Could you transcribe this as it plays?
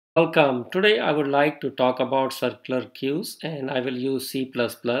Welcome. Today I would like to talk about circular queues and I will use C++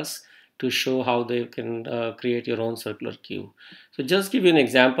 to show how they can create your own circular queue. So just give you an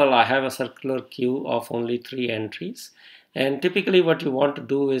example, I have a circular queue of only 3 entries, and typically what you want to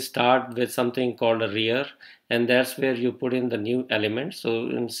do is start with something called a rear, and that's where you put in the new element.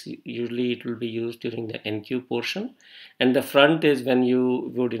 So usually it will be used during the enqueue portion, and the front is when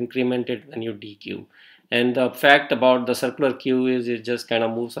you would increment it when you dequeue. And the fact about the circular queue is it just kind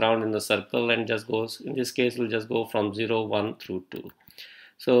of moves around in the circle and just goes, in this case, will just go from 0, 1 through 2.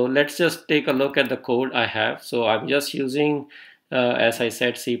 So let's just take a look at the code I have. So I'm just using, as I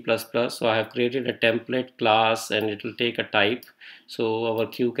said, C++. So I have created a template class and it will take a type. So our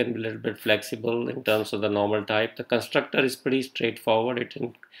queue can be a little bit flexible in terms of the normal type. The constructor is pretty straightforward. It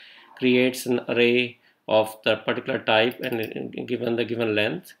creates an array of the particular type and given the given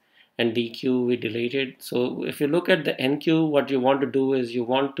length, and dq we deleted. So if you look at the enqueue, what you want to do is you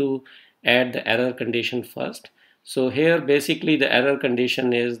want to add the error condition first. So here basically the error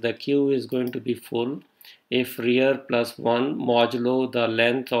condition is the queue is going to be full if rear plus 1 modulo the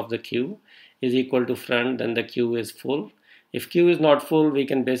length of the queue is equal to front, then the queue is full. If queue is not full, we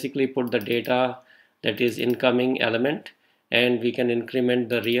can basically put the data that is incoming element and we can increment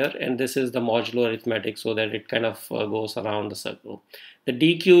the rear, and this is the modulo arithmetic so that it kind of goes around the circle. The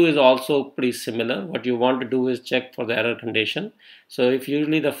DQ is also pretty similar. What you want to do is check for the error condition. So if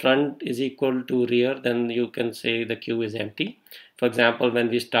usually the front is equal to rear, then you can say the queue is empty. For example, when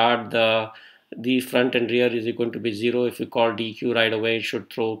we start the front and rear is going to be 0. If you call DQ right away, it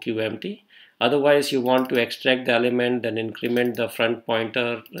should throw queue empty. Otherwise, you want to extract the element, then increment the front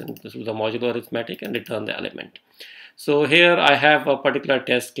pointer, and this is the modulo arithmetic, and return the element. So here I have a particular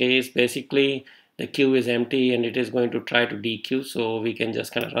test case. Basically, the queue is empty and it is going to try to dequeue. So we can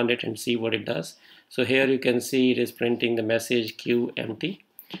just kind of run it and see what it does. So here you can see it is printing the message queue empty,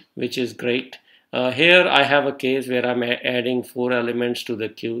 which is great. Here I have a case where I'm adding 4 elements to the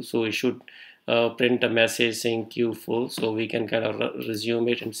queue. So it should print a message saying queue full. So we can kind of resume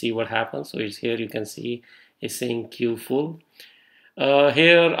it and see what happens. So it's here you can see it's saying queue full.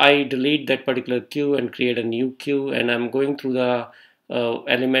 Here I delete that particular queue and create a new queue, and I'm going through the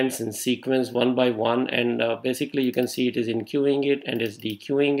elements in sequence one by one, and basically you can see it is enqueuing it and is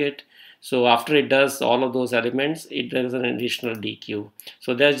dequeuing it. So after it does all of those elements, it does an additional dequeue.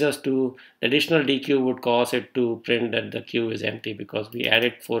 So that's just to, the additional dequeue would cause it to print that the queue is empty because we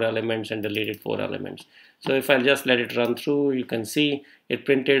added 4 elements and deleted 4 elements. So if I just let it run through, you can see it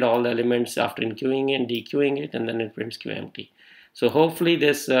printed all the elements after enqueuing and dequeuing it, and then it prints queue empty. So hopefully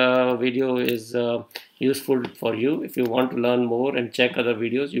this video is useful for you. If you want to learn more and check other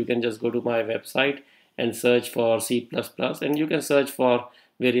videos, you can just go to my website and search for C++, and you can search for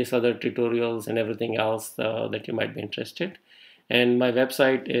various other tutorials and everything else that you might be interested. And my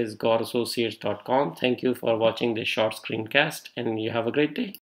website is goreassociates.com. Thank you for watching this short screencast, and you have a great day.